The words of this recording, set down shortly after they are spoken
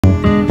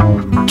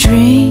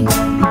Drink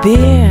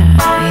beer,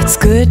 it's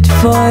good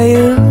for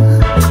you.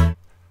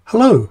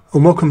 Hello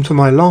and welcome to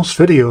my last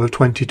video of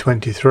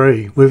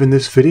 2023. Within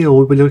this video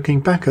we'll be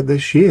looking back at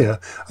this year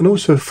and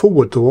also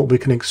forward to what we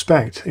can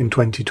expect in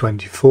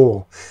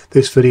 2024.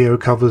 This video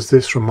covers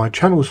this from my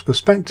channel's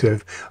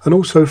perspective and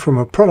also from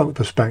a product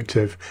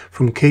perspective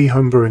from key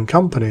homebrewing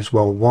companies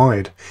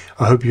worldwide.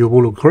 I hope you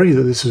all agree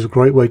that this is a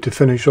great way to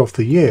finish off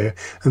the year,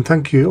 and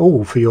thank you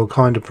all for your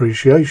kind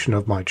appreciation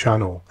of my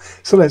channel.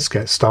 So let's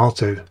get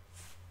started.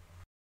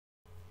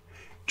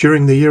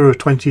 During the year of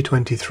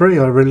 2023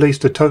 I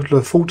released a total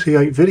of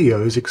 48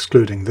 videos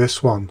excluding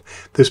this one.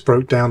 This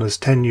broke down as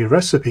 10 new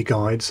recipe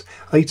guides,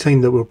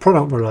 18 that were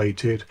product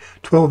related,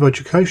 12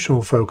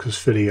 educational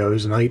focused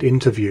videos and 8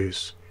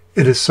 interviews.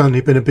 It has certainly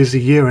been a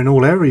busy year in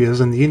all areas,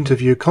 and the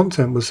interview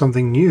content was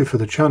something new for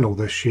the channel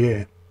this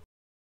year.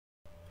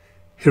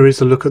 Here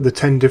is a look at the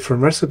 10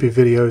 different recipe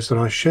videos that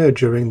I shared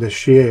during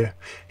this year.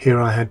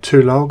 Here I had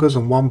 2 lagers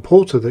and 1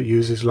 porter that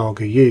uses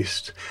lager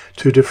yeast,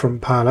 2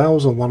 different pale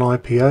ales and 1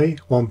 IPA,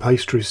 1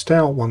 pastry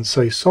stout, 1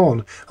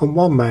 saison and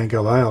 1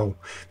 mango ale.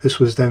 This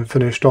was then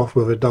finished off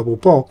with a double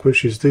bock,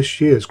 which is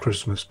this year's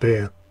Christmas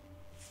beer.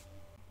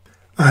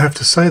 I have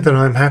to say that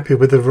I am happy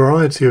with the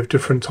variety of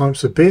different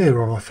types of beer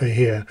on offer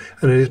here,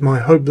 and it is my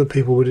hope that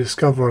people will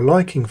discover a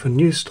liking for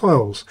new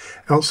styles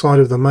outside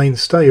of the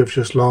mainstay of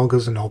just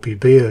lagers and hoppy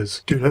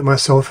beers. Do let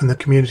myself and the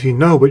community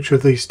know which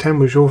of these 10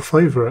 was your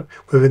favourite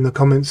within the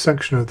comments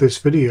section of this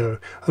video,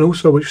 and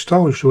also which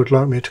styles you would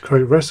like me to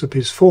create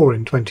recipes for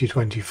in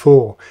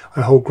 2024.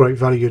 I hold great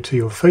value to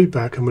your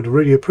feedback and would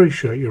really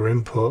appreciate your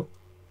input.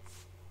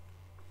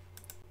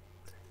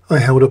 I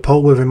held a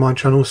poll within my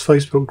channel's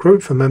Facebook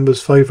group for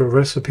members' favourite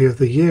recipe of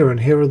the year, and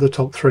here are the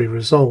top 3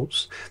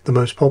 results. The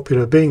most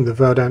popular being the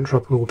Verdant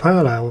Tropical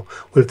Pale Ale,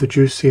 with the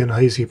Juicy and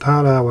Hazy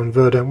Pale Ale and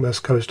Verdant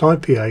West Coast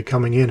IPA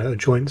coming in at a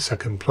joint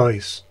second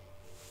place.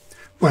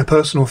 My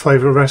personal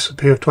favourite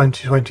recipe of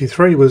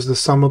 2023 was the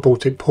Summer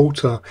Baltic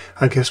Porter.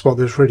 I guess what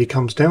this really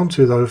comes down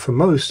to though for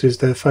most is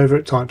their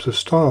favourite types of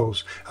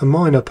styles, and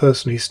mine are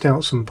personally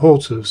stouts and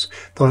porters,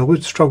 though I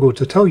would struggle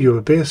to tell you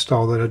a beer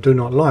style that I do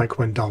not like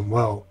when done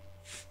well.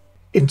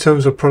 In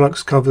terms of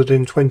products covered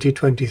in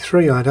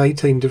 2023, I had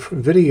 18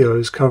 different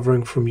videos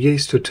covering from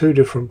yeast to 2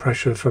 different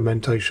pressure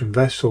fermentation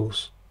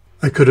vessels.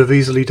 I could have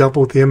easily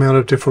doubled the amount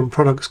of different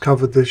products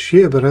covered this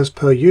year, but as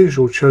per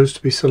usual chose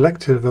to be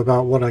selective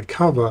about what I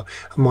cover,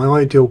 and my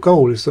ideal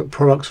goal is that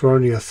products are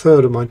only a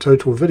third of my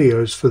total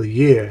videos for the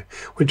year,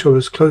 which I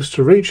was close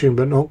to reaching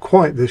but not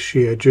quite this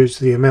year due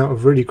to the amount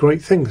of really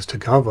great things to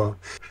cover.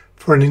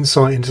 For an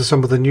insight into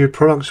some of the new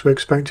products we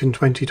expect in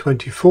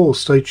 2024,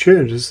 stay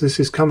tuned as this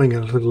is coming a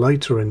little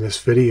later in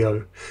this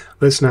video.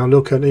 Let's now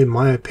look at, in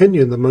my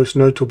opinion, the most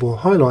notable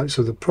highlights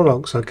of the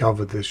products I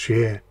covered this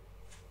year.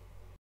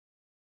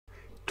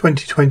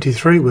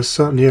 2023 was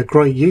certainly a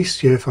great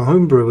yeast year for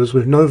homebrewers,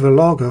 with Nova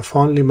Lager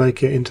finally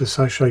making it into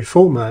sachet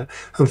format,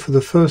 and for the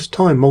first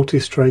time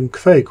multi-strain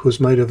keg was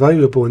made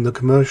available in the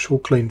commercial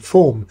clean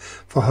form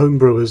for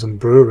homebrewers and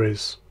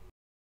breweries.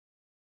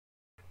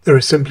 There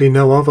is simply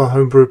no other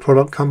homebrew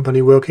product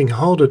company working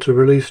harder to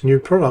release new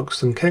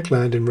products than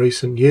Kegland in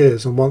recent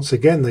years, and once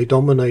again they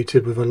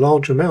dominated with a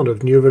large amount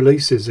of new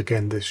releases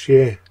again this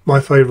year. My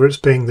favourites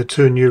being the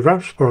 2 new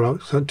wraps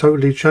products that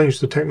totally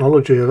changed the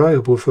technology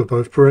available for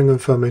both brewing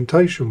and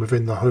fermentation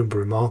within the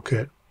homebrew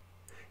market.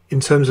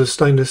 In terms of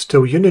stainless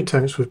steel unit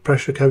tanks with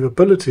pressure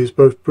capabilities,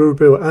 both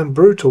Brewbill and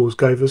BrewTools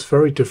gave us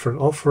very different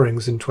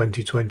offerings in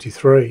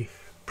 2023.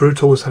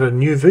 BrewTools had a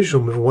new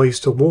vision with ways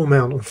to wall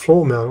mount and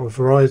floor mount a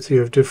variety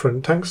of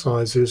different tank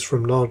sizes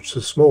from large to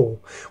small,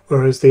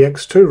 whereas the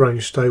X2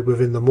 range stayed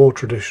within the more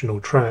traditional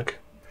track.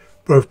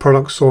 Both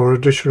products saw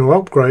additional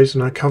upgrades,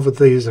 and I covered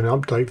these in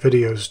update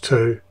videos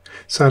too.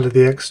 Sadly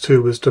the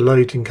X2 was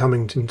delayed in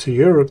coming into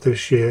Europe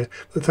this year,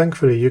 but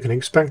thankfully you can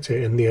expect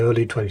it in the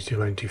early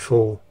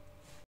 2024.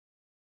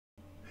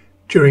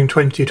 During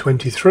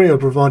 2023 I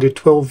provided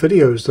 12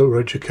 videos that were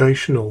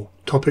educational.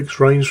 Topics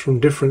ranged from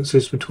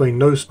differences between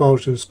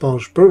no-sparge and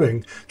sparge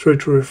brewing through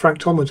to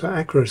refractometer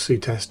accuracy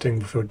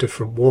testing for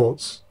different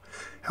worts.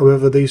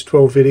 However, these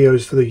 12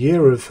 videos for the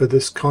year are for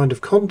this kind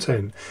of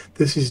content.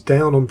 This is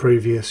down on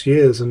previous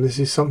years, and this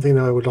is something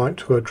that I would like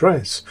to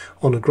address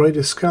on a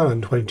greater scale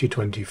in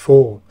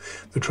 2024.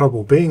 The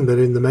trouble being that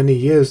in the many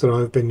years that I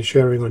have been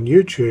sharing on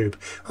YouTube,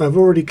 I have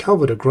already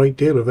covered a great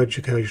deal of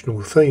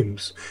educational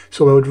themes,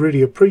 so I would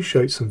really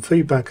appreciate some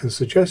feedback and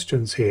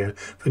suggestions here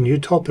for new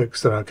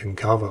topics that I can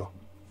cover.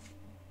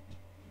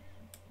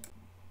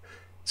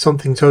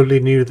 Something totally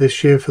new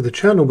this year for the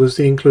channel was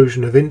the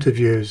inclusion of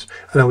interviews,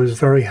 and I was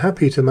very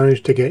happy to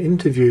manage to get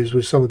interviews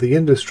with some of the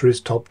industry's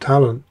top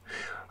talent.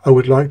 I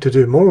would like to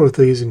do more of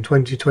these in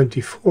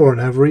 2024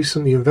 and have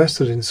recently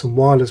invested in some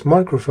wireless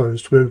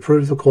microphones to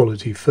improve the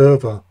quality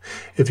further.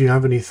 If you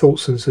have any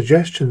thoughts and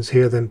suggestions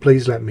here, then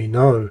please let me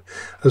know.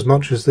 As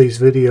much as these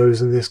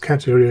videos in this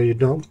category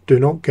do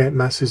not get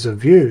masses of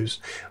views,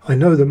 I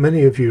know that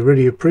many of you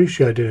really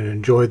appreciated and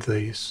enjoyed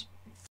these.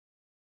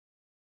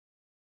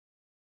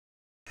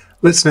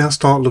 Let's now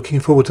start looking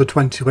forward to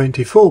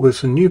 2024 with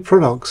some new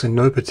products in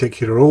no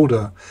particular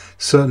order.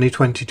 Certainly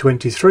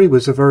 2023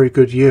 was a very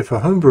good year for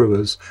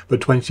homebrewers, but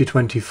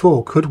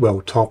 2024 could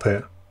well top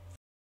it.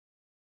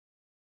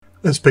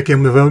 Let's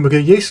begin with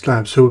Omega Yeast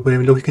Labs, who will be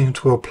looking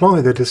to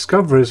apply their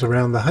discoveries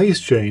around the haze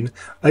gene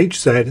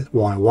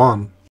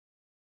HZY1.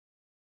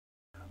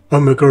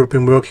 Omega have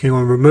been working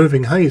on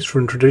removing haze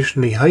from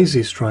traditionally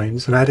hazy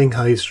strains and adding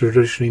haze to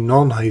traditionally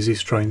non-hazy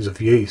strains of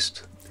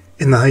yeast.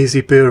 In the hazy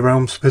beer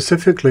realm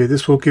specifically,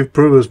 this will give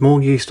brewers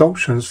more yeast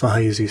options for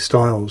hazy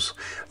styles.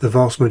 The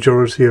vast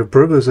majority of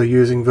brewers are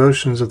using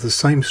versions of the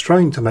same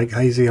strain to make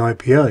hazy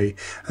IPA,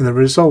 and the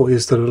result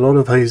is that a lot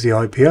of hazy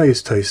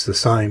IPAs taste the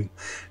same.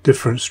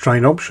 Different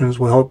strain options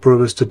will help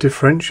brewers to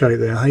differentiate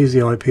their hazy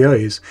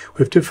IPAs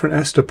with different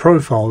ester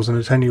profiles and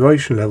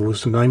attenuation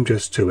levels, to name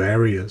just two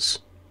areas.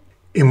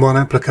 In one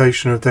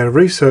application of their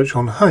research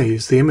on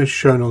haze, the image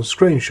shown on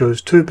screen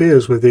shows two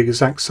beers with the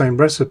exact same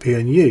recipe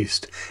and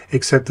yeast,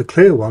 except the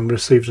clear one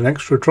received an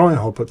extra dry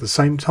hop at the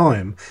same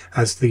time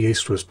as the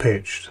yeast was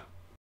pitched.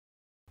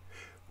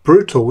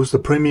 Brewtools, the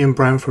premium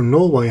brand from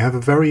Norway, have a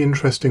very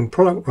interesting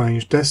product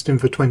range destined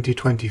for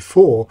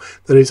 2024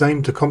 that is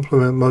aimed to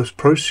complement most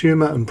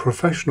prosumer and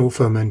professional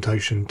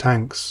fermentation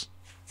tanks.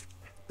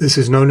 This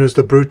is known as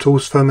the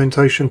Brewtools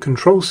Fermentation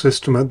Control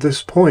System at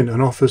this point,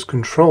 and offers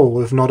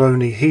control of not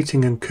only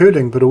heating and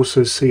cooling but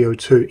also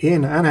CO2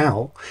 in and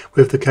out,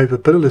 with the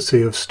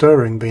capability of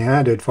stirring being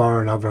added via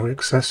another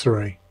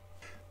accessory.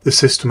 The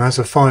system has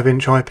a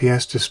 5-inch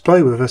IPS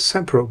display with a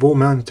separate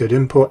wall-mounted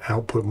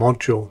input-output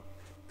module.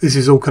 This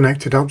is all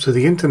connected up to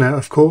the internet,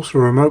 of course,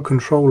 for remote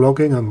control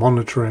logging and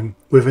monitoring.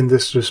 Within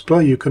this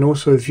display you can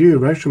also view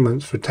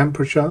measurements for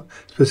temperature,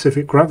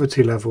 specific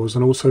gravity levels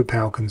and also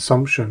power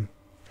consumption.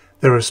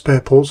 There are spare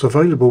ports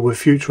available with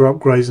future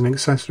upgrades and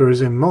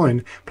accessories in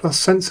mind,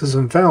 plus sensors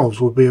and valves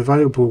will be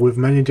available with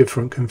many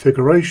different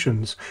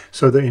configurations,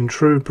 so that in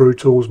true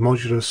Brewtools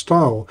modular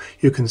style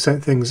you can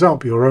set things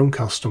up your own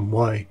custom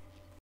way.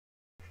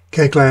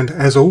 Kegland,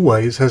 as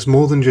always, has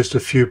more than just a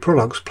few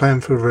products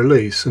planned for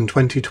release, and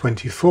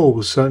 2024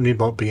 will certainly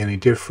not be any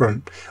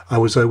different. I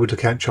was able to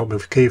catch up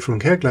with Keith from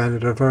Kegland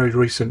at a very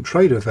recent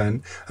trade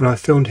event, and I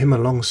filmed him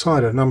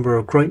alongside a number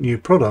of great new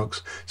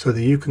products so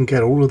that you can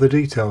get all of the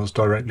details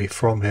directly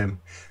from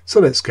him.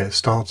 So let's get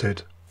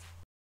started.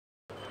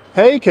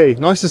 Hey Keith,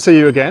 nice to see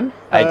you again.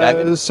 Hey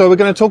David. So we're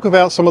going to talk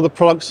about some of the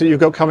products that you've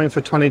got coming for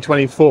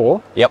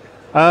 2024. Yep.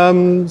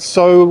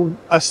 So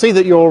I see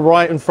that you're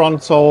right in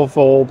front of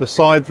or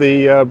beside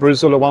the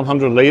Brewzilla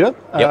 100 litre.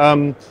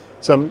 Yep.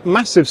 It's a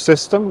massive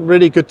system,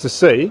 really good to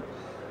see.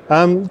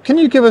 Can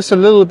you give us a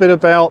little bit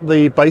about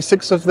the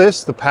basics of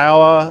this, the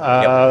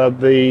power,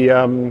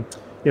 the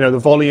the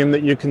volume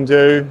that you can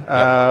do,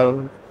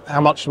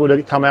 how much would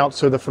it come out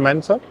to the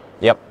fermenter?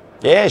 Yep.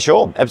 Yeah,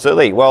 sure,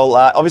 absolutely. Well,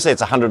 obviously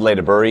it's a 100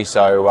 litre brewery,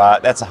 so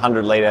that's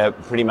 100 litre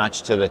pretty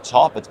much to the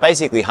top. It's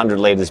basically 100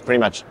 litres pretty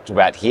much to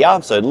about here,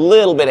 so a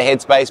little bit of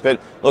headspace,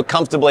 but look,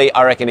 comfortably,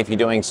 I reckon if you're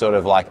doing sort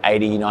of like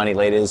 80, 90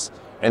 litres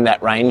in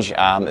that range,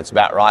 it's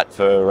about right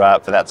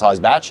for that size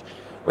batch.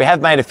 We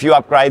have made a few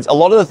upgrades. A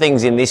lot of the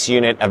things in this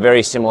unit are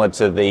very similar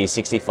to the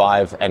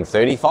 65 and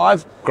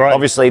 35. Great.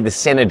 Obviously the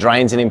center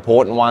drain's an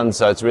important one,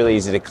 so it's really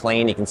easy to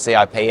clean. You can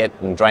CIP it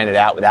and drain it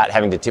out without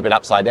having to tip it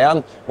upside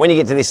down. When you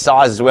get to this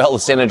size as well, the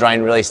center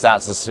drain really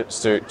starts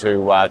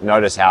to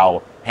notice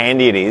how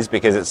handy it is,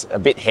 because it's a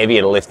bit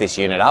heavier to lift this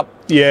unit up.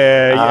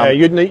 Yeah,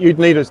 you'd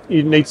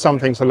need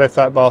something to lift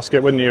that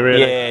basket, wouldn't you,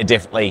 really? Yeah,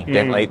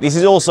 definitely. This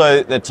is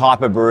also the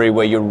type of brewery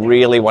where you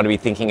really want to be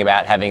thinking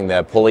about having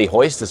the pulley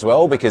hoist as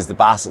well, because the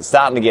basket's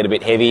starting to get a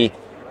bit heavy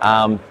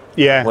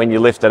when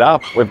you lift it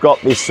up. We've got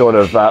this sort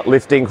of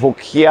lifting hook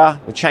here.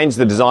 We changed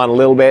the design a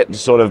little bit to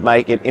sort of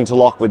make it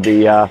interlock with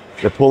the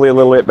pulley a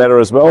little bit better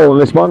as well on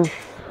this one.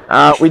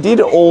 We did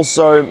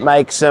also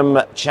make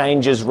some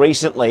changes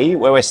recently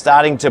where we're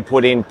starting to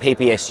put in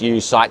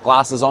PPSU sight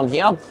glasses on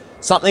here.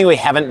 Something we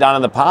haven't done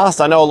in the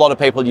past. I know a lot of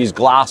people use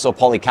glass or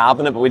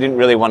polycarbonate, but we didn't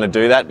really want to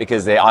do that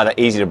because they're either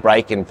easy to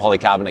break and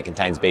polycarbonate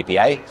contains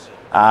BPA.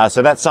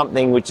 So that's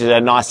something which is a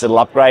nice little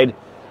upgrade.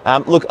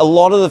 Look, a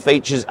lot of the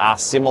features are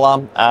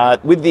similar.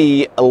 With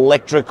the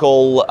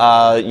electrical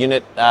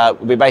unit,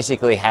 we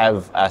basically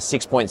have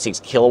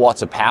 6.6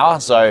 kilowatts of power,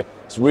 so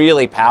it's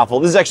really powerful.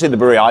 This is actually the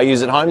brewery I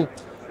use at home.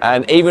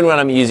 And even when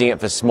I'm using it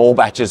for small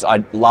batches,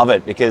 I love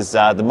it because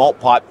the malt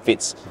pipe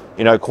fits,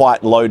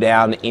 quite low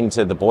down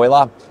into the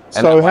boiler.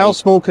 And so how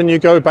small can you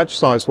go batch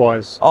size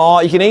wise? Oh,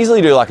 you can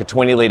easily do like a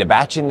 20 litre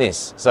batch in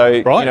this.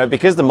 So, right.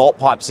 Because the malt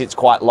pipe sits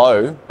quite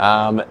low,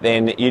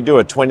 then you do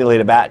a 20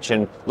 litre batch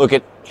and look,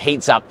 it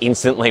heats up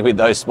instantly with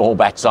those small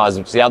batch sizes.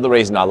 It's the other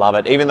reason I love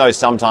it. Even though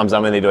sometimes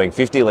I'm only doing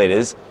 50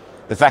 litres,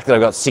 the fact that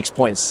I've got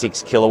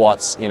 6.6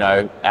 kilowatts,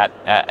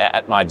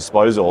 at my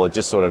disposal, it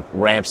just sort of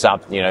ramps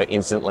up,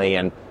 instantly.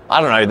 And I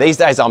don't know, these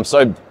days I'm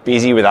so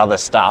busy with other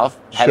stuff.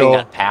 Having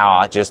that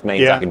power just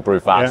means I can brew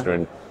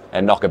faster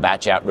and knock a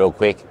batch out real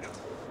quick.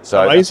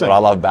 So amazing. That's what I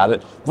love about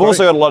it. We've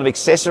also got a lot of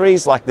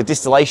accessories like the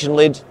distillation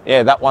lid.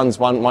 Yeah, that one's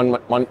one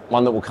that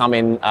will come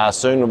in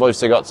soon. We've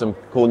also got some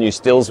cool new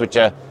stills which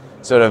are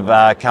sort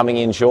of coming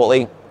in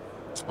shortly,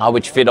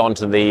 which fit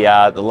onto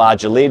the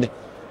larger lid.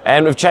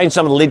 And we've changed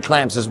some of the lid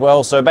clamps as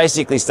well. So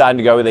basically starting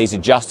to go with these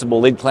adjustable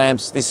lid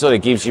clamps. This sort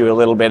of gives you a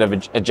little bit of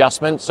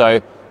adjustment.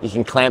 So you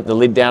can clamp the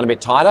lid down a bit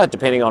tighter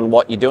depending on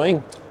what you're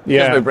doing.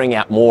 Yeah. As we bring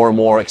out more and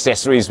more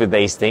accessories with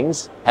these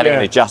things, having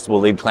an adjustable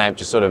lid clamp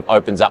just sort of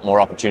opens up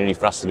more opportunity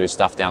for us to do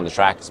stuff down the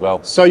track as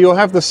well. So you'll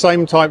have the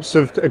same types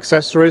of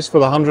accessories for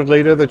the 100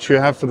 litre that you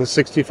have for the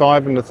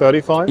 65 and the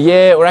 35?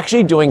 Yeah, we're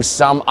actually doing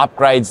some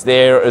upgrades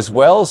there as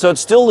well. So it's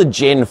still the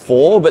Gen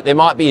 4, but there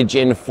might be a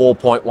Gen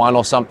 4.1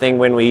 or something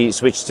when we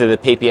switch to the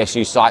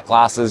PPSU sight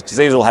classes, because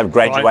these will have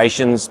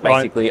graduations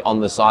basically on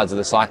the sides of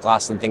the sight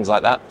class and things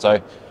like that.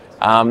 So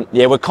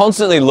yeah, we're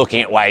constantly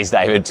looking at ways,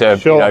 David, to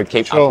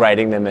keep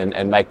upgrading them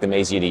and make them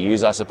easier to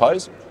use, I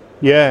suppose.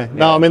 Yeah,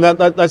 no, I mean,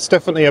 that's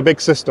definitely a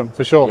big system,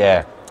 for sure.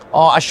 Yeah.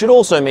 Oh, I should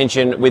also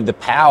mention with the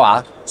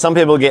power, some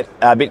people get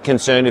a bit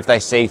concerned if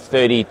they see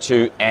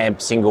 32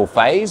 amp single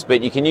phase,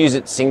 but you can use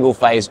it single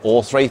phase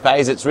or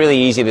 3-phase. It's really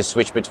easy to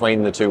switch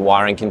between the two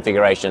wiring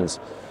configurations.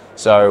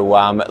 So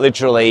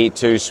literally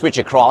to switch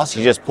across,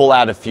 you just pull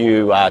out a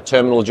few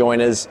terminal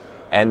joiners,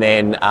 and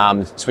then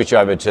switch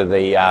over to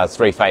the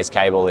 3-phase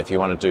cable if you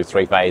want to do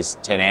 3-phase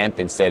 10 amp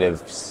instead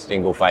of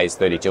single phase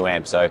 32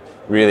 amp. So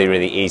really,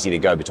 really easy to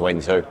go between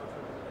the two.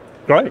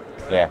 Great.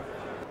 Yeah.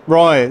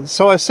 Right,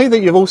 so I see that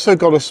you've also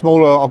got a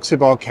smaller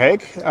Oxybar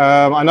keg.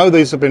 I know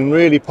these have been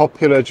really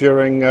popular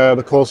during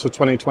the course of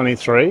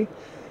 2023,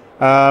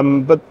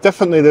 but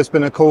definitely there's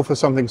been a call for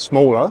something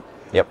smaller.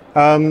 Yep.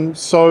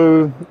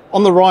 So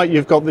on the right,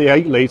 you've got the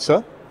 8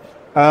 litre.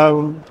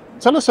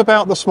 Tell us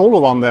about the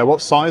smaller one there.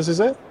 What size is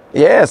it?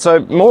 Yeah,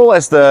 so more or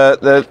less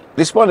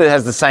this one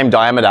has the same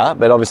diameter,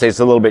 but obviously it's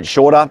a little bit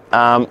shorter.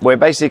 We're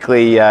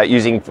basically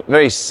using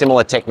very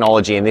similar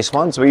technology in this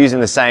one. So we're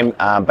using the same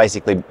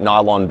basically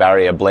nylon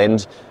barrier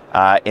blend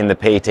in the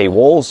PET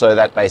wall. So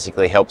that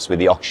basically helps with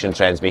the oxygen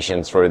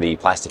transmission through the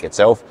plastic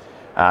itself.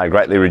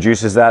 Greatly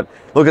reduces that.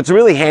 Look, it's a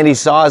really handy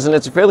size and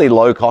it's a fairly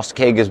low cost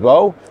keg as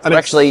well. And it's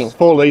actually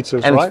 4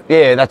 litres, right?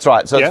 Yeah, that's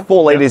right. So it's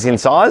 4 litres in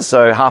size,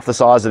 so half the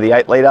size of the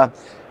 8 litre.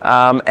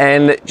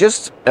 And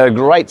just a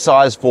great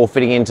size for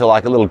fitting into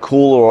like a little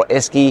cooler or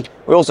esky.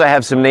 We also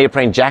have some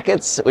neoprene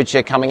jackets which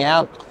are coming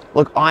out.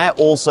 Look, I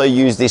also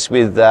use this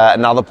with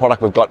another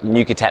product we've got,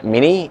 NukaTap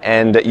Mini,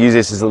 and use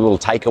this as a little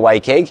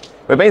takeaway keg.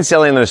 We've been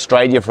selling in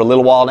Australia for a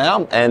little while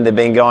now, and they've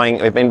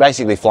been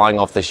basically flying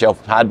off the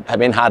shelf, have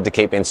been hard to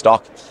keep in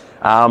stock.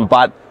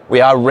 But we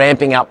are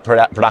ramping up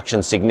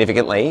production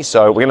significantly,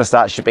 so we're going to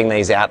start shipping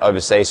these out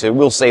overseas. So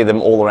we'll see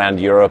them all around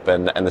Europe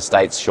and the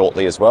States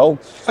shortly as well.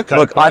 Okay,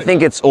 look, great. I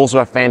think it's also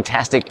a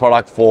fantastic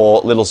product for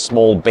little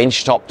small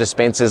benchtop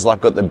dispensers.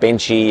 Like got the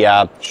Benchy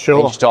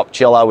benchtop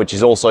chiller, which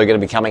is also going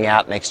to be coming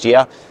out next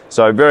year.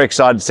 So very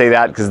excited to see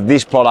that, because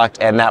this product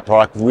and that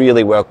product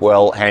really work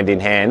well hand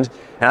in hand.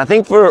 And I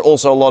think for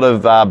also a lot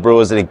of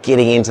brewers that are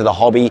getting into the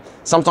hobby,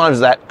 sometimes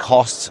that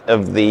cost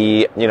of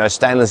the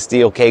stainless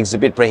steel kegs is a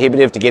bit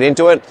prohibitive to get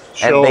into it.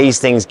 And these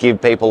things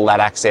give people that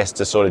access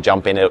to sort of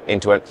jump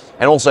into it.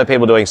 And also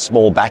people doing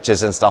small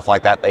batches and stuff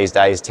like that these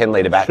days. 10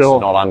 litre batches are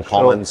not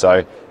uncommon.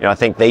 So I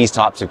think these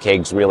types of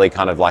kegs really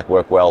kind of like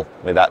work well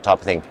with that type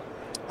of thing.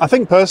 I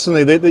think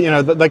personally,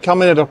 they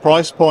come in at a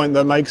price point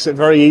that makes it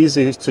very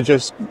easy to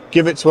just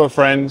give it to a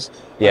friend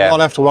and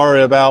not have to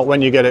worry about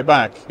when you get it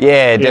back.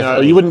 Yeah,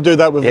 definitely. You wouldn't do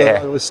that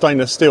with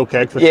stainless steel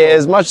keg for sure.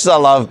 As much as I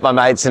love my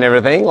mates and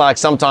everything, like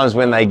sometimes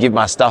when they give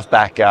my stuff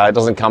back, it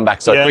doesn't come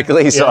back so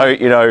quickly.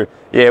 So,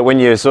 when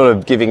you're sort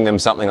of giving them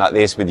something like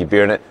this with your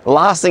beer in it, the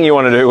last thing you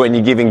want to do when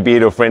you're giving beer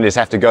to a friend is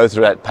have to go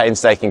through that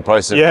painstaking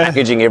process of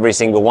packaging every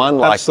single one.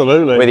 Like,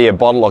 absolutely. Whether you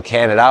bottle or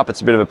can it up,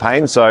 it's a bit of a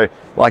pain. So,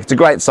 like, it's a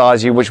great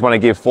size. You just want to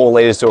give 4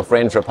 litres to a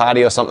friend for a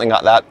party or something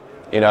like that.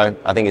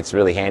 I think it's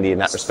really handy in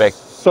that respect.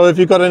 So have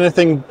you got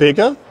anything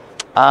bigger?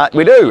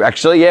 We do,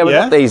 actually. Yeah, we've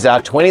got these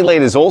 20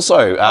 litres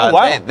also. Oh,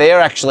 wow. They're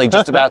actually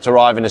just about to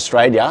arrive in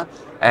Australia,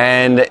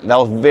 and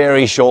they'll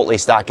very shortly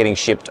start getting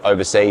shipped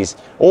overseas.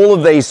 All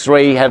of these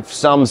 3 have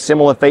some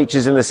similar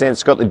features in the sense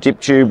it's got the dip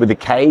tube with the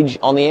cage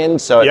on the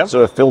end, so it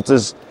sort of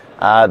filters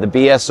the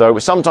beer. So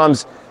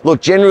sometimes,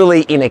 look,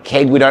 generally in a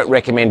keg we don't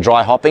recommend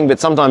dry hopping, but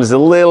sometimes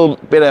there's a little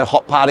bit of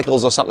hop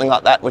particles or something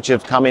like that which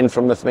have come in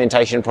from the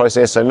fermentation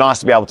process. So nice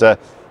to be able to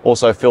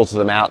also filter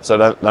them out so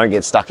don't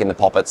get stuck in the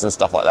poppets and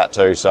stuff like that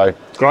too. So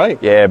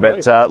great. Yeah,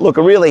 but look,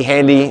 a really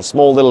handy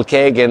small little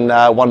keg and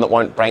one that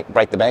won't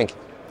break the bank.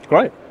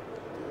 Great.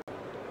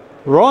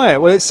 Right,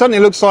 well, it certainly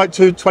looks like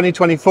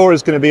 2024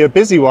 is going to be a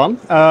busy one.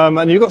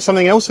 And you've got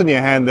something else in your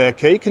hand there,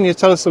 Keith. Can you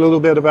tell us a little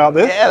bit about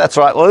this? Yeah, that's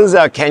right. Well, this is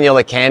our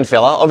cannula can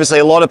filler. Obviously,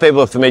 a lot of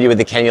people are familiar with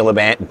the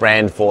cannula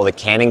brand for the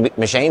canning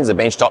machines, the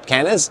benchtop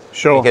canners.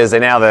 Sure. Because they're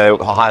now the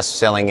highest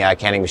selling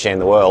canning machine in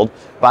the world.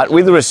 But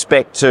with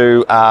respect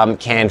to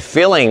can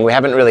filling, we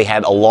haven't really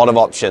had a lot of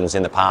options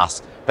in the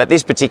past. But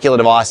this particular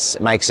device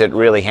makes it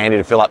really handy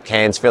to fill up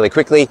cans fairly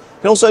quickly. You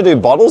can also do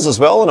bottles as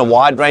well, and a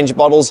wide range of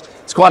bottles.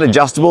 It's quite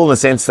adjustable in the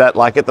sense that,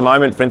 like at the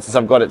moment, for instance,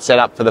 I've got it set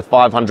up for the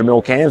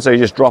 500ml can, so you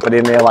just drop it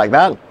in there like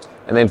that,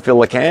 and then fill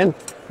the can.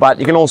 But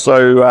you can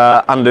also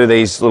undo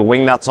these little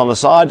wing nuts on the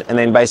side and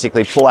then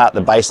basically pull out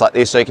the base like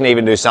this. So you can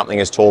even do something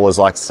as tall as,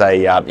 like,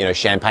 say, you know,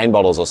 champagne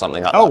bottles or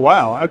something like that. Oh,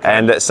 wow, okay.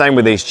 And same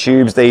with these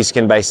tubes. These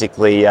can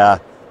basically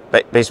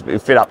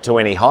fit up to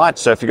any height.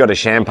 So if you've got a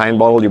champagne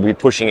bottle, you'll be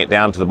pushing it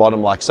down to the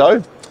bottom like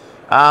so.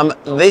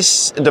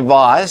 This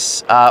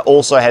device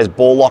also has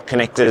ball lock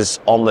connectors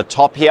on the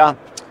top here.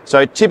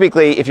 So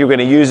typically, if you're going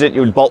to use it,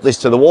 you would bolt this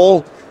to the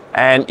wall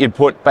and you'd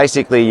put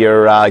basically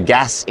your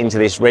gas into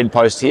this red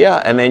post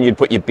here, and then you'd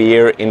put your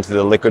beer into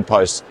the liquid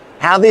post.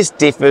 How this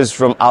differs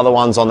from other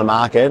ones on the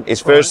market is,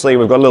 firstly,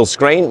 we've got a little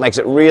screen, makes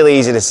it really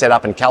easy to set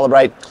up and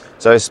calibrate.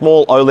 So a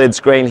small OLED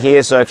screen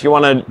here. So if you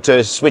wanted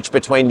to switch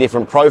between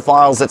different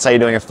profiles, let's say you're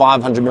doing a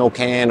 500ml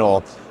can,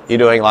 or you're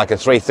doing like a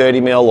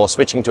 330ml, or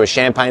switching to a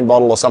champagne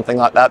bottle or something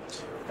like that,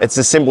 it's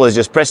as simple as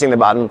just pressing the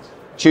button,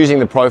 choosing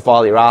the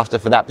profile you're after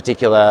for that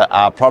particular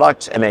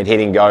product, and then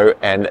hitting go,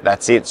 and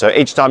that's it. So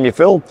each time you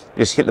fill,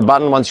 just hit the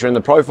button once you're in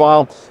the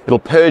profile, it'll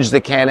purge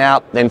the can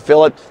out, then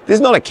fill it. This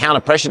is not a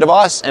counter pressure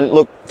device, and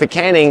look, for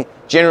canning,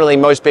 generally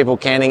most people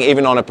canning,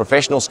 even on a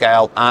professional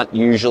scale, aren't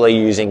usually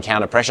using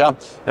counter pressure,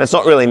 and it's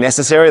not really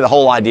necessary. The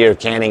whole idea of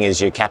canning is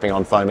you're capping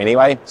on foam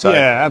anyway. So,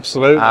 yeah,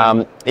 absolutely.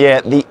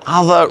 Yeah, the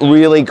other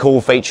really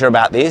cool feature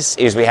about this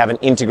is we have an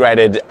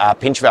integrated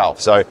pinch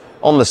valve. So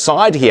on the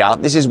side here,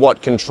 this is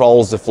what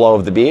controls the flow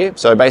of the beer.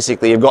 So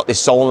basically you've got this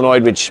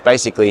solenoid, which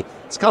basically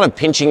it's kind of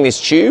pinching this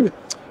tube.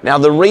 Now,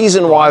 the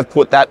reason why I've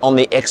put that on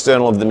the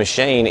external of the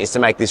machine is to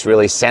make this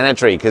really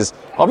sanitary, because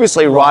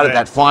obviously right at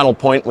that final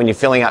point when you're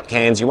filling up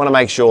cans, you want to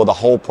make sure the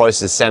whole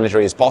process is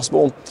sanitary as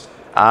possible.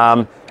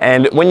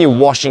 And when you're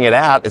washing it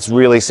out, it's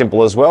really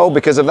simple as well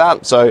because of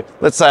that. So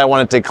let's say I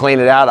wanted to clean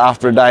it out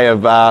after a day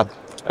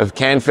of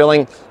can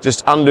filling,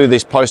 just undo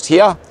this post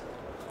here.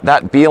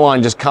 That beer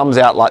line just comes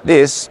out like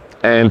this,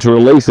 and to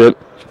release it,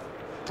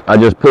 I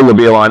just pull the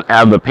beer line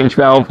out of the pinch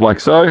valve like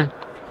so.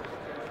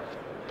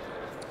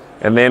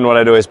 And then what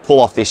I do is pull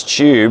off this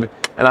tube,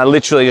 and I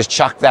literally just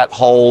chuck that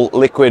whole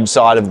liquid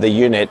side of the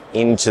unit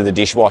into the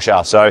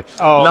dishwasher. So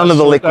none of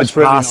the liquid's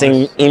really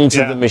passing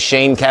into the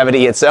machine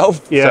cavity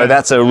itself. So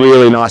that's a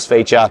really nice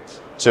feature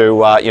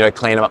to you know,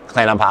 clean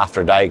up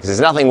after a day, because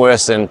there's nothing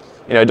worse than,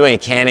 you know, doing a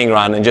canning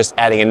run and just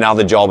adding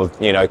another job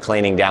of, you know,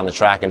 cleaning down the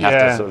track and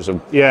have to sort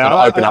of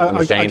open up the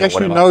machine. I guess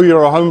you know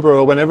you're a home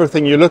brewer when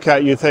everything you look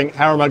at, you think,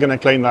 how am I going to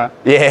clean that?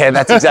 Yeah,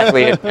 that's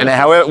exactly it. And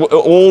however,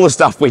 all the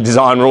stuff we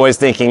design, we're always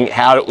thinking,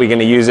 how are we going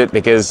to use it?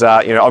 Because,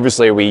 you know,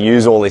 obviously we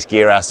use all this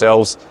gear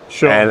ourselves.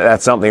 Sure. And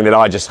that's something that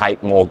I just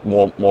hate,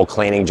 more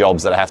cleaning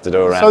jobs that I have to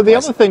do around. So the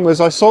other thing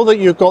was, I saw that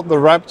you've got the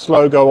Wrapped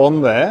logo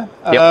on there.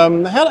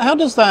 How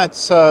does that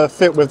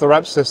fit with the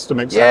Wrap system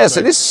exactly? Yeah,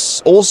 so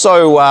this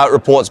also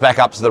reports back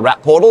up to the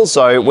Wrap portal.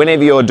 So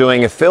whenever you're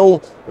doing a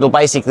fill, it'll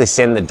basically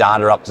send the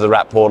data up to the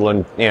Wrap portal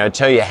and, you know,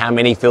 tell you how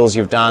many fills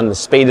you've done, the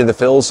speed of the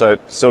fill. So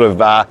sort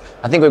of, I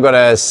think we've got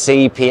a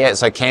CPS,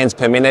 so cans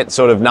per minute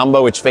sort of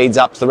number, which feeds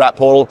up to the Wrap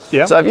portal.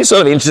 So if you're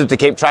sort of interested to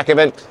keep track of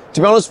it, to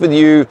be honest with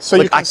you... So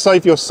you can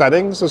save your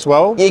settings as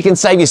well? You can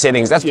save your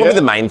settings. That's probably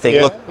the main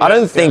thing. Look, I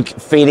don't think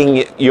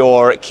feeding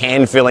your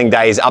can filling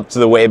days up to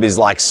the web is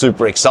like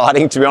super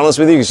exciting, to be honest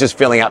with you. It's just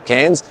filling up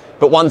cans.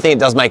 But one thing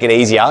that does make it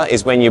easier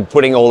is when you're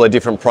putting all the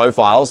different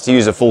profiles to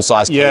use a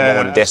full-size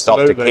keyboard and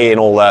desktop to key in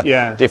all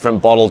the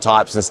different bottle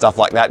types and stuff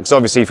like that. Because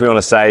obviously if we want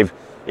to save,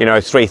 you know,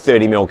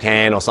 330ml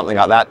can or something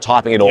like that,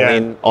 typing it all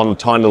in on a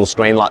tiny little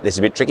screen like this is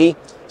a bit tricky.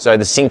 So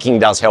the syncing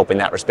does help in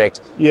that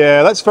respect.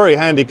 Yeah, that's very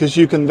handy, because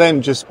you can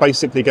then just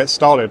basically get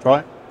started,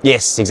 right?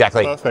 Yes,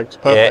 exactly. Perfect.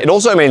 Yeah, it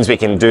also means we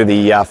can do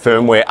the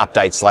firmware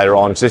updates later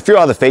on. So a few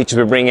other features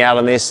we bring out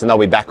on this, and they'll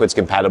be backwards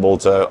compatible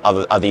to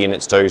other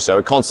units too. So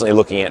we're constantly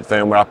looking at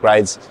firmware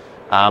upgrades.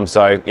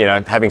 So, you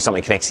know, having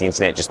something connected to the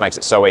internet just makes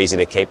it so easy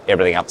to keep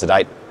everything up to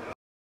date.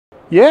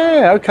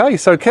 Yeah, okay.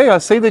 So Kay, I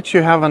see that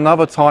you have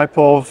another type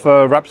of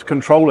Wrapped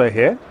controller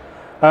here.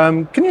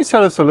 Can you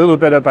tell us a little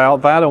bit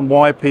about that and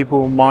why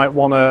people might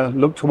want to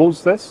look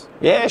towards this?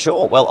 Yeah,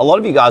 sure. Well, a lot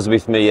of you guys will be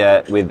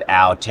familiar with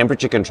our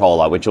temperature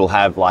controller, which will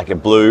have like a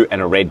blue and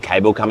a red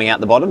cable coming out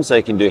the bottom, so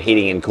you can do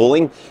heating and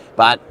cooling.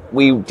 But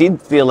we did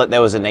feel that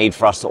there was a need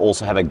for us to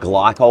also have a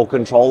glycol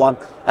controller.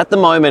 At the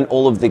moment,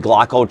 all of the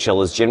glycol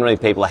chillers, generally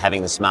people are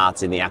having the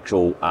smarts in the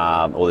actual,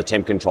 or the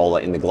temp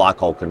controller in the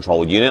glycol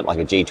control unit, like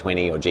a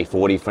G20 or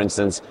G40, for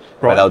instance,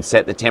 where they would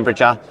set the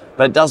temperature.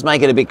 But it does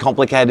make it a bit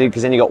complicated,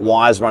 because then you've got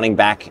wires running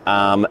back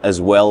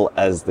as well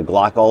as the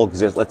glycol.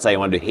 Because let's say you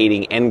want to do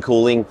heating and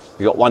cooling,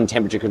 you've got one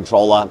temperature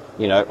controller,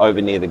 you know,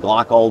 over near the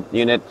glycol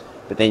unit,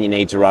 but then you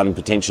need to run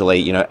potentially,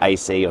 you know,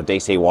 AC or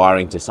DC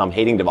wiring to some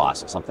heating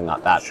device or something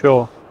like that.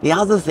 Sure. The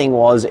other thing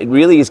was, it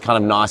really is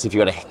kind of nice if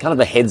you've got a kind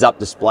of a heads-up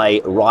display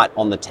right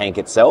on the tank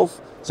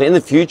itself. So in the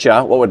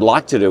future, what we'd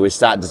like to do is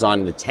start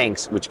designing the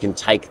tanks which can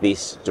take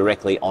this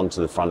directly onto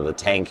the front of the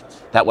tank.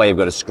 That way you've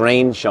got a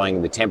screen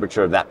showing the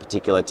temperature of that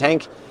particular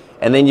tank,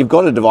 and then you've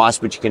got a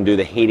device which can do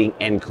the heating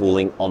and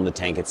cooling on the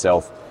tank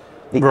itself.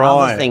 The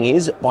other thing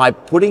is, by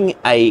putting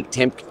a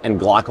temp and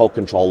glycol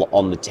controller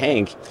on the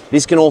tank,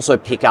 this can also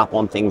pick up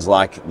on things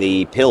like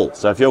the pill.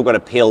 So if you've got a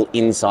pill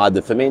inside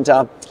the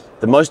fermenter,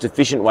 The most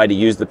efficient way to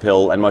use the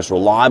pill and most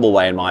reliable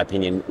way, in my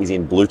opinion, is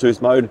in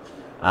Bluetooth mode.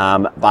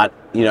 But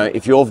you know,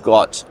 if you've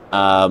got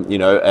you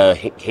know, a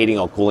heating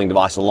or cooling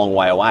device a long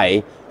way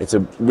away, it's a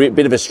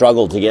bit of a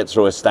struggle to get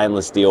through a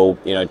stainless steel,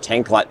 you know,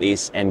 tank like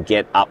this and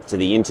get up to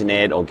the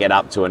internet or get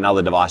up to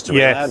another device to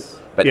read out.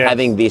 But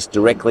having this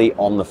directly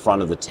on the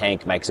front of the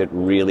tank makes it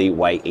really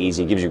way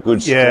easy. It gives you a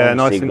good strong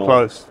nice signal.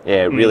 and close.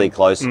 Yeah, really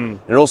close. And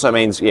it also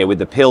means, with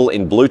the pill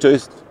in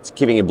Bluetooth, it's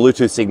giving a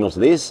Bluetooth signal to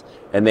this,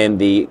 and then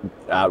the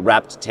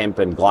wrapped temp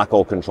and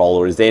glycol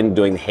controller is then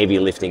doing the heavy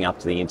lifting up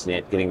to the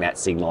internet, getting that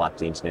signal up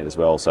to the internet as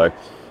well. So,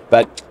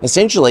 but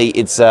essentially,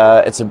 it's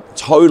a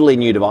totally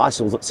new device.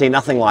 We'll see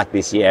nothing like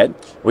this yet.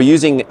 We're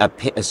using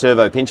a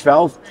servo pinch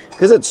valve.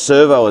 Because it's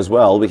servo as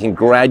well, we can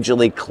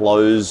gradually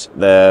close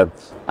the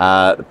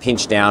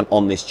pinch down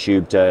on this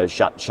tube to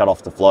shut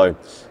off the flow.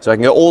 So I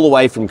can go all the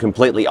way from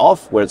completely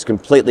off, where it's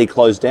completely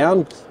closed down.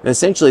 And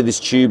essentially, this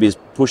tube is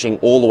pushing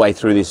all the way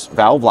through this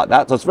valve like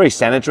that. So it's very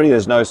sanitary.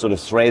 There's no sort of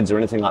threads or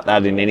anything like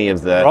that in any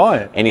of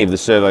the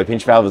servo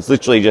pinch valve. It's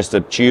literally just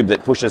a tube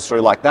that pushes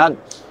through like that.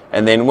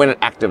 And then when it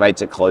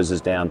activates, it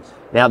closes down.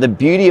 Now, the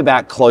beauty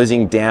about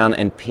closing down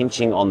and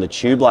pinching on the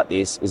tube like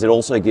this is it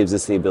also gives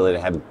us the ability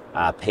to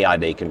have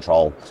PID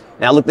control.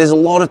 Now, look, there's a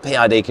lot of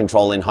PID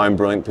control in home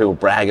brewing people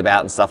brag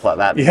about and stuff like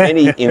that. In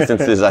many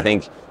instances, I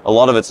think a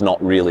lot of it's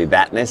not really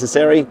that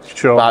necessary.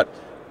 Sure. But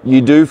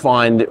you do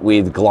find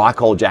with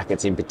glycol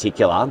jackets in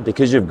particular,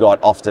 because you've got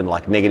often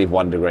like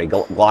 -1 degree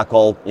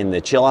glycol in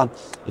the chiller,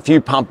 if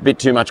you pump a bit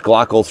too much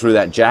glycol through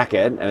that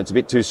jacket and it's a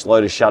bit too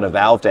slow to shut a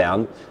valve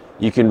down,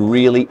 you can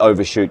really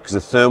overshoot because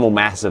the thermal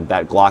mass of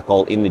that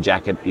glycol in the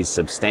jacket is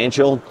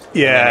substantial.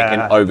 And it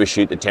can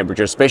overshoot the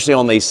temperature, especially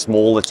on these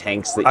smaller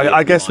tanks. That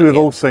I guess we've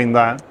all seen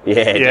that.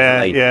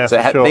 Definitely.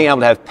 So being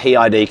able to have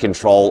PID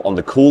control on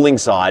the cooling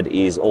side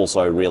is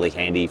also really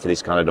handy for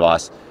this kind of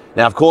device.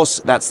 Now, of course,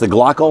 that's the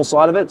glycol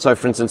side of it. So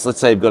for instance, let's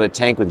say you've got a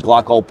tank with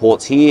glycol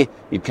ports here.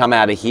 You'd come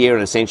out of here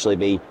and essentially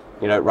be,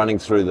 you know, running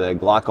through the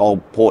glycol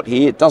port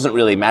here. It doesn't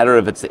really matter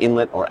if it's the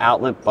inlet or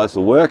outlet, both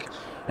will work.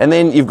 And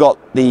then you've got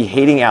the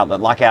heating outlet,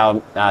 like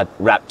our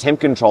wrap temp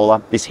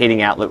controller. This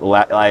heating outlet will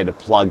allow you to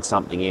plug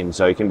something in.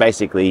 So you can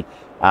basically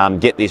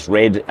get this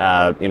red,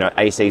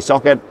 AC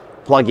socket,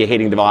 plug your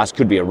heating device,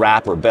 could be a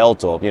wrap or a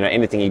belt or,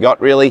 anything you got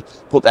really,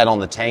 put that on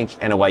the tank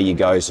and away you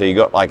go. So you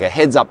got like a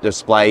heads up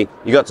display,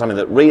 you got something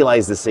that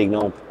relays the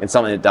signal and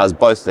something that does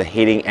both the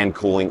heating and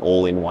cooling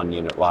all in one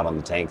unit right on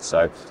the tank.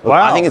 So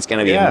I think it's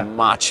going to be a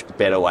much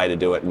better way to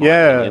do it. In my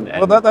opinion.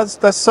 Well,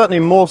 that's certainly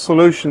more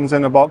solutions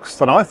in a box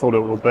than I thought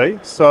it would be.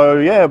 So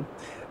yeah,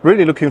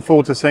 really looking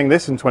forward to seeing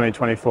this in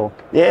 2024.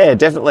 Yeah,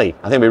 definitely.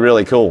 I think it'll be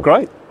really cool.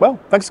 Great. Well,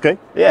 thanks, Keith.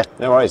 Yeah,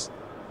 no worries.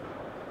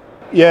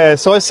 Yeah,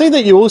 so I see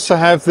that you also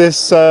have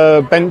this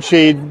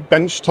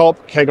benchtop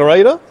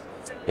kegerator.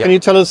 Can you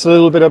tell us a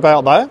little bit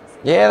about that?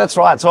 Yeah, that's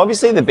right. So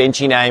obviously the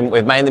Benchy name,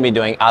 we've mainly been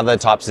doing other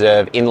types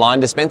of inline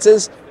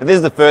dispensers, but this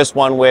is the first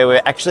one where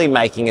we're actually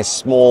making a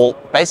small,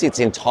 basically it's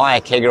an entire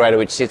kegerator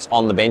which sits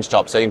on the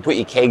benchtop. So you can put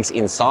your kegs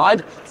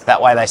inside,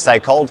 that way they stay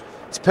cold.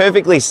 It's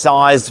perfectly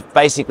sized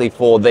basically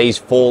for these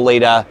 4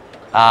 litre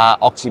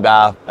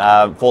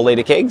Oxybar 4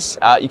 litre kegs.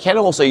 You can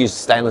also use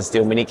stainless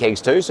steel mini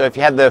kegs too. So if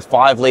you have the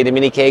 5 litre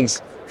mini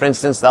kegs, for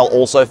instance, they'll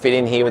also fit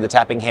in here with the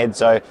tapping head.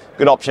 So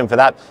good option for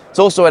that. It's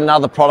also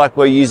another product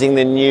we're using,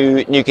 the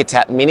new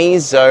NukaTap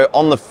minis. So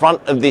on the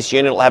front of this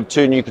unit, it'll have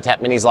 2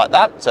 NukaTap minis like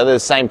that. So they're the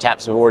same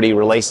taps we've already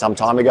released some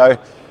time ago.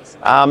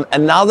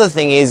 Another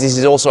thing is this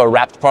is also a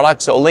wrapped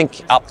product. So it'll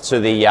link up to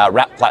the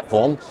wrap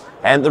platform.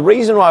 And the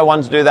reason why I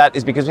wanted to do that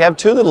is because we have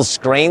 2 little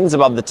screens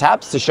above the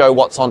taps to show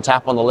what's on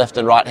tap on the left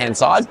and right hand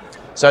side.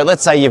 So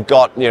let's say you've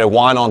got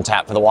wine on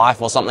tap for the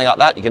wife or something like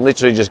that. You can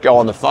literally just go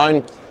on the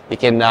phone. You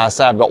can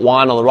say I've got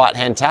wine on the right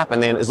hand tap,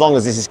 and then as long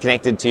as this is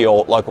connected to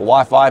your local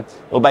Wi-Fi,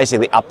 it'll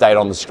basically update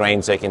on the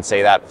screen so you can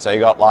see that. So you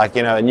got like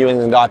a New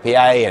England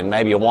IPA and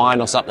maybe a wine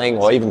or something,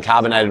 or even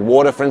carbonated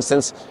water, for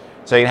instance.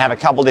 So you can have a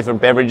couple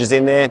different beverages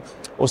in there.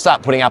 We'll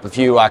start putting up a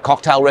few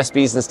cocktail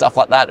recipes and stuff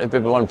like that. If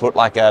people want to put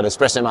like an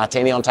espresso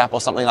martini on tap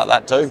or something like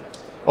that too.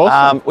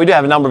 Awesome. We do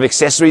have a number of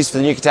accessories for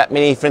the NukaTap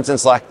Mini, for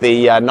instance, like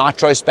the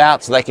nitro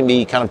spout. So they can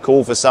be kind of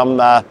cool for some,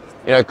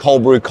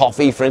 cold brew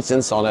coffee, for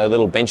instance, on a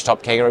little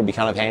benchtop kegger would be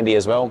kind of handy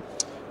as well.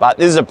 But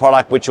this is a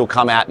product which will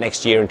come out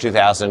next year in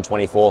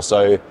 2024.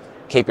 So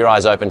keep your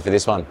eyes open for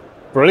this one.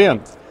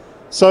 Brilliant.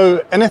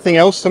 So anything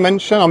else to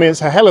mention? I mean,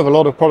 it's a hell of a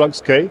lot of products,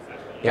 Keith.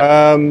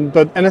 Yep.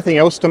 But anything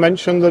else to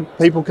mention that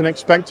people can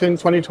expect in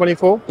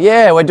 2024?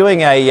 Yeah, we're doing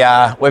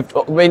we've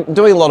been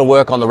doing a lot of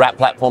work on the wrap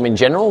platform in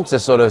general to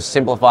sort of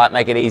simplify it,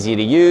 make it easier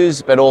to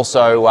use, but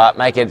also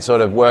make it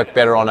sort of work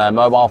better on a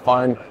mobile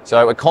phone.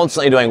 So we're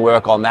constantly doing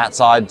work on that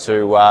side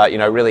to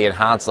really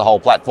enhance the whole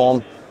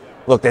platform.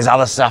 Look, there's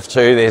other stuff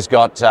too. We've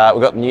got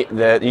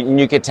the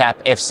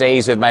NukaTap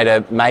FCs. We've made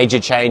a major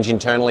change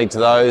internally to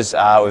those.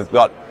 We've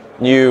got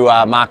new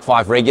Mark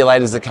V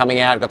regulators that are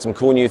coming out. Got some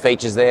cool new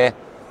features there.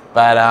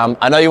 But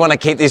I know you want to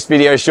keep this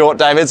video short,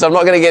 David, so I'm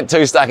not going to get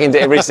too stuck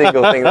into every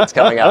single thing that's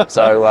coming up.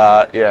 So,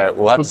 yeah,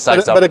 we'll have to say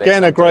something. But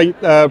again, a great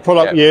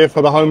product year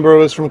for the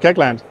homebrewers from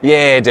Kegland.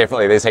 Yeah,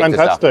 definitely. There's heaps of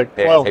stuff. Fantastic.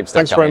 Yeah, well,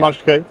 thanks very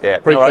much, Keith. Yeah,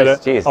 appreciate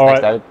it. Cheers. All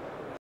Thanks, right. David.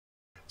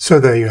 So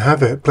there you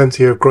have it,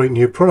 plenty of great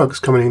new products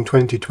coming in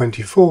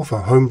 2024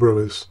 for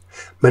homebrewers.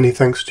 Many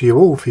thanks to you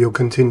all for your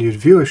continued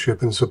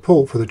viewership and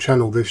support for the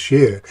channel this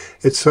year.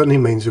 It certainly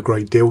means a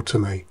great deal to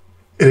me.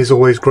 It is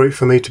always great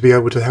for me to be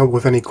able to help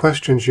with any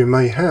questions you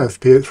may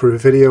have, be it through a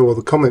video or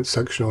the comments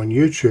section on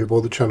YouTube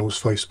or the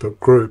channel's Facebook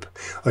group.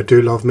 I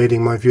do love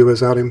meeting my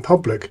viewers out in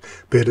public,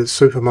 be it at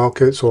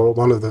supermarkets or at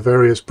one of the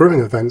various brewing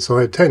events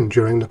I attend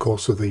during the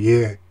course of the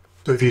year.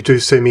 So if you do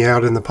see me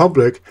out in the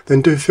public,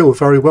 then do feel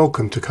very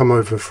welcome to come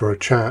over for a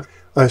chat.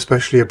 I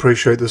especially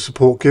appreciate the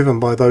support given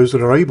by those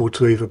that are able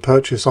to either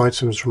purchase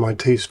items from my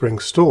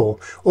Teespring store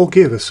or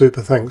give a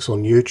super thanks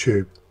on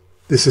YouTube.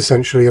 This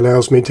essentially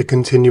allows me to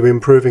continue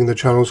improving the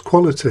channel's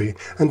quality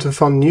and to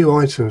fund new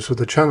items for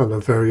the channel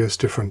of various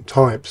different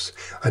types.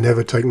 I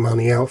never take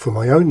money out for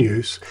my own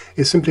use,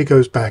 it simply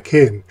goes back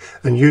in,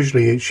 and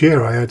usually each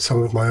year I add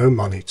some of my own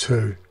money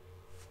too.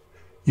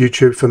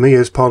 YouTube for me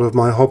is part of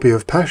my hobby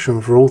of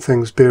passion for all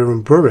things beer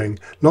and brewing,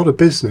 not a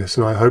business,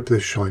 and I hope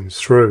this shines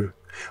through.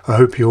 I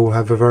hope you all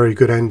have a very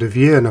good end of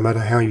year no matter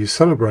how you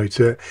celebrate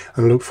it,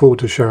 and look forward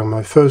to sharing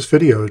my first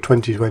video of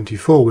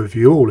 2024 with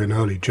you all in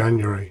early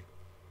January.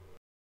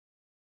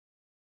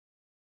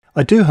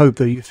 I do hope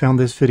that you found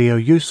this video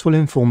useful,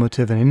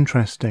 informative and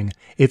interesting.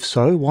 If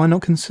so, why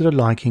not consider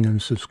liking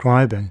and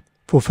subscribing?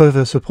 For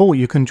further support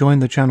you can join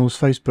the channel's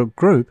Facebook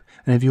group,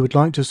 and if you would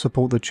like to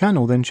support the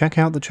channel then check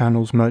out the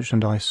channel's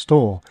merchandise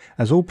store,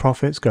 as all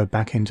profits go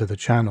back into the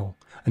channel.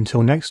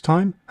 Until next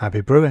time,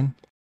 happy brewing!